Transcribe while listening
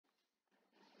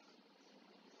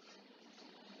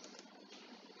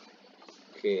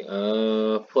Okay,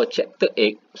 for chapter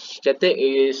 8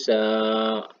 is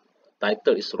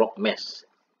title is rock mass.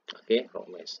 Okay, rock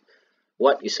mass.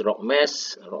 What is rock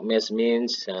mass? Rock mass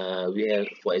means we have,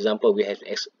 for example, we have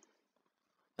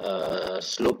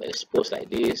slope exposed like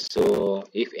this. So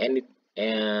if any,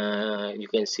 you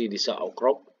can see this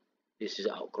outcrop. This is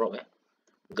outcrop.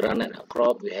 Granite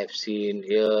outcrop. We have seen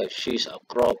here schist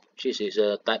outcrop. Schist is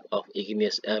a type of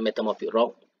igneous metamorphic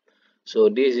rock. So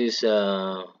this is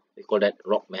we call that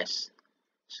rock mass.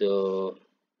 So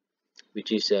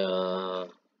which is in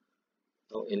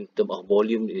terms of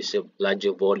volume is a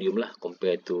larger volume lah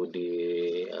compared to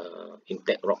the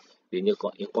intact rock. In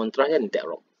contrast, intact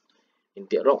rock.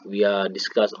 Intact rock we are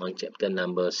discussed on chapter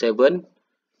number 7,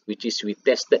 which is we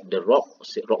tested the rock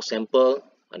sample,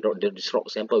 and this rock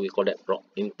sample we call that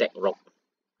intact rock,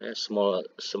 small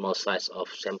size of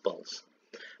samples.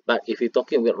 But if you're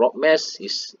talking about rock mass,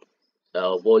 is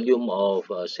volume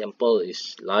of sample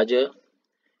is larger,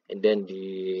 and then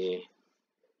the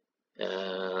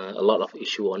a lot of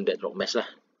issue on that rock mass lah.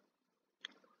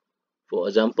 For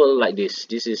example, like this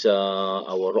is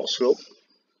our rock slope.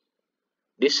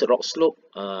 This rock slope,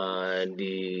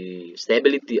 the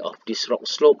stability of this rock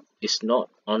slope is not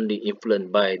only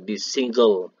influenced by this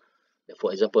single.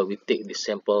 For example, we take this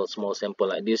sample, small sample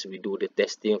like this, we do the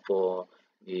testing for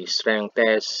the strength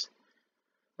test.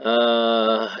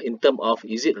 In terms of,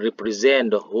 is it represent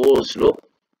the whole slope?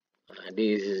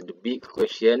 This is the big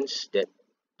questions that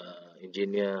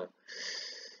engineer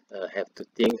have to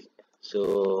think.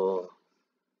 So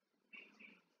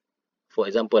for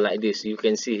example, like this, you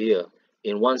can see here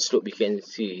in one slope you can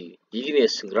see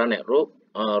igneous granite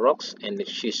rocks and the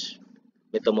schist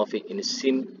metamorphic in the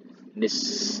same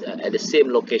at the same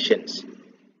locations.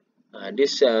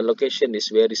 This location is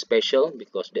very special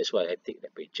because that's why I take the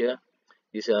picture.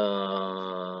 This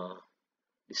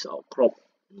outcrop,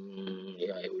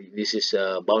 yeah, this is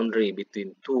a boundary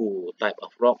between two type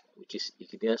of rock, which is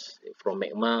igneous from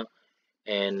magma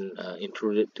and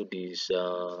intruded to this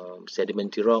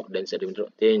sedimentary rock, then sedimentary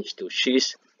rock changed to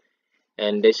schist,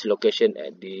 and this location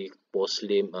at the Port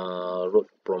Salim road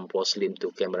from Port Salim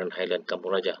to Cameron Highland,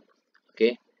 Kampung Raja.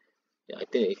 Okay, yeah, I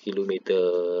think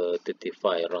kilometer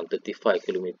 35, around 35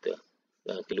 kilometer,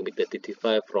 kilometer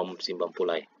 35 from Simpang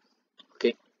Pulai.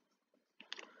 Okay.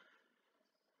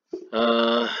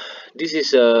 This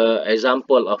is a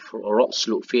example of rock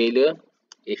slope failure.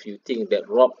 If you think that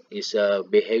rock is a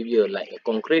behavior like a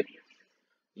concrete,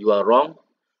 you are wrong.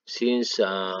 Since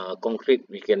concrete,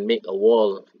 we can make a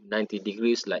wall 90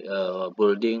 degrees like a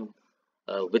building,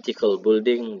 a vertical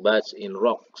building, but in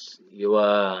rocks, you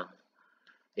are,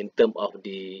 in terms of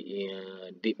the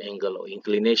deep angle or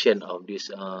inclination of this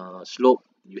slope,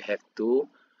 you have to,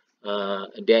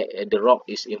 the rock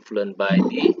is influenced by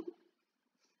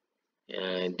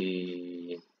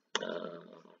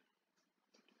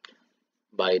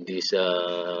by this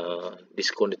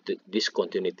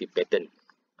discontinuity pattern.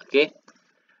 Okay,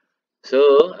 so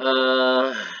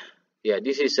yeah,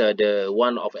 this is the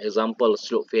one of example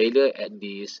slope failure at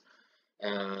this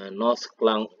North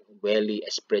Klang Valley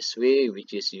Expressway,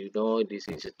 which is, you know, this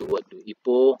is toward to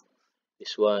Ipoh,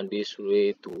 this one this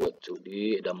way toward to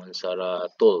the Damansara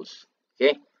tolls.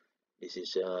 Okay, this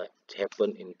is it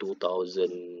happened in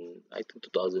 2000, I think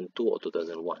 2002 or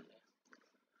 2001.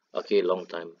 Okay, long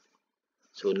time.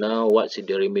 So now what's the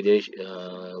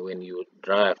remediation? When you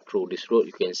drive through this road,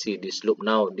 you can see this slope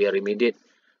now they are remediated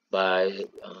by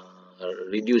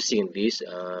reducing this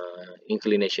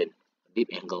inclination,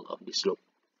 deep angle of the slope.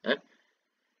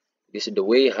 This is the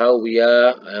way how we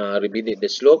are remediate the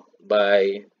slope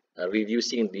by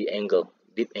reducing the angle,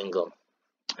 deep angle.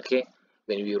 Okay,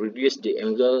 when we reduce the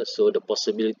angle, so the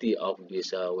possibility of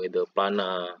this whether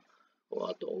plana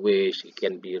or wedge, it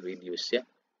can be reduced. Yeah.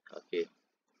 Okay.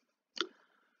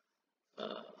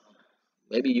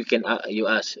 Maybe you can you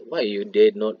ask why you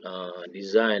did not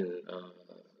design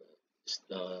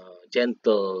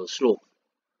gentle slope,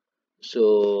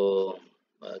 so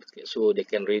so they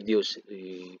can reduce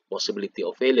the possibility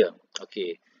of failure.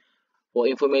 Okay, for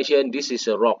information, this is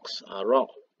a rocks.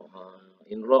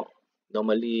 In rock,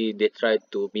 normally they try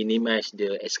to minimize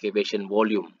the excavation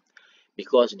volume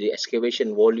because the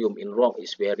excavation volume in rock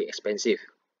is very expensive.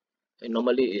 And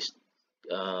normally is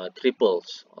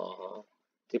triples or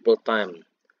triple time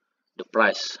the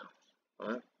price,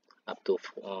 up to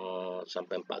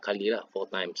sampai 4 kali lah, 4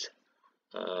 times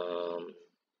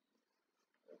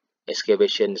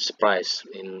excavation price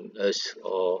in earth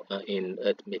or in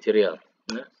earth material.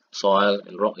 Soil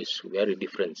and rock is very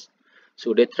different,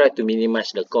 so they try to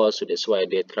minimize the cost. So that's why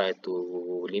they try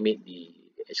to limit the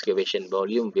excavation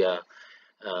volume via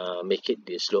make it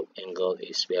the slope angle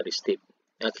is very steep.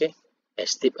 okay,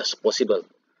 as steep as possible.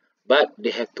 But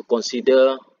they have to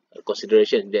consider a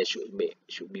consideration that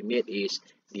should be made is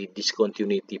the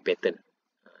discontinuity pattern.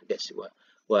 That's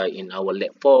why in our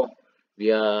lab 4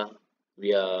 we are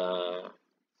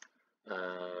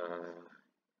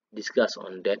discuss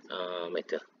on that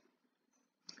matter.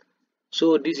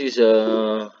 So this is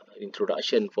a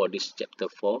introduction for this chapter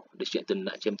 4. This chapter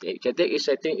 8. Chapter 8 is,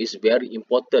 I think, is very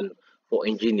important for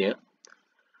engineer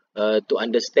to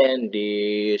understand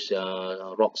these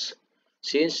rocks.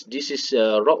 Since this is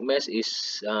rock mass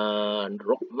is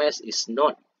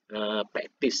not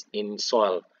practiced in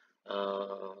soil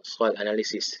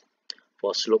analysis.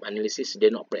 For slope analysis, they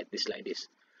not practice like this.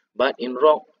 But in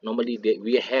rock, normally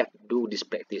we have do this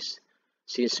practice.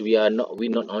 Since we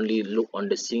not only look on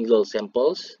the single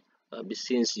samples,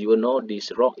 since you know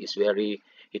this rock is very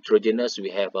heterogeneous, we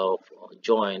have a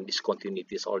joint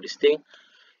discontinuities, all these things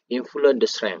influence the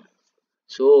strength.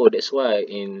 So that's why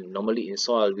normally in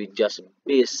soil we just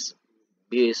base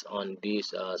on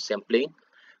this sampling,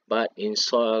 but in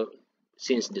soil,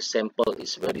 since the sample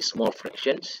is very small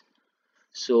fractions,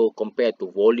 so compared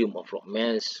to volume of rock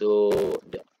mass, so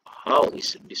how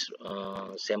is this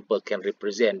sample can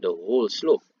represent the whole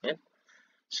slope, eh?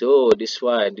 So this is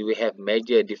why do we have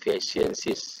major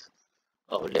deficiencies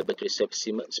of laboratory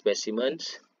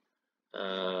specimens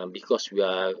because we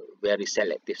are very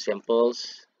selective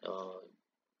samples,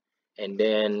 and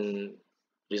then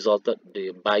resulted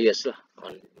the bias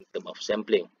on in terms of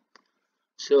sampling.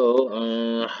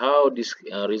 So how this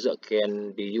result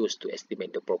can be used to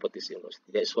estimate the properties of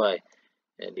velocity? That's why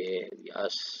they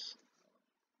ask,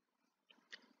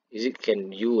 is it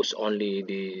can use only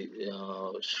the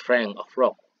strength of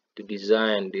rock to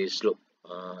design the slope?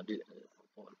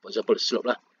 For example, the slope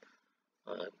lah,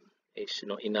 is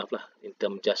not enough lah in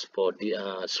terms just for the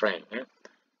strength.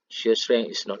 Shear strength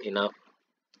is not enough.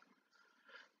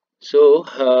 So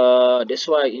that's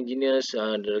why engineers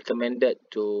are recommended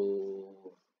to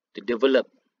develop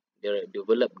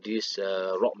this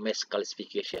rock mass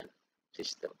classification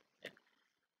system.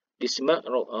 This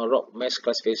rock mass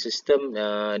classification system,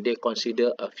 they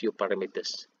consider a few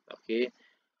parameters. Okay,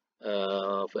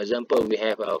 for example, we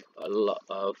have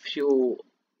a few,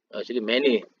 actually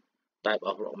many type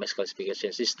of rock mass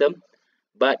classification system,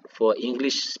 but for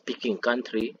English speaking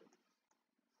country,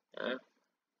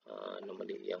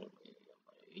 normally yang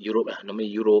Europe lah, normally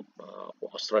Europe,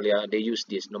 Australia, they use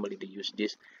this. Normally they use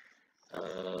this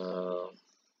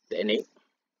technique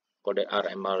called the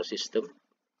RMR system.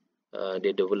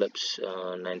 They developed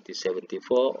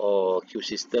 1974, or Q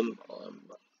system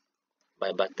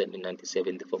by Button in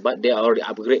 1974. But they already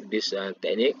upgrade this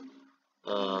technique.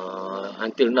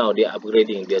 Until now, they are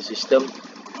upgrading their system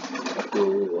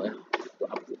to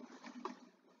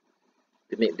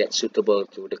make that suitable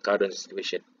to the current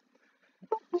situation.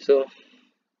 So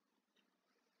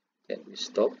let me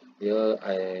stop here.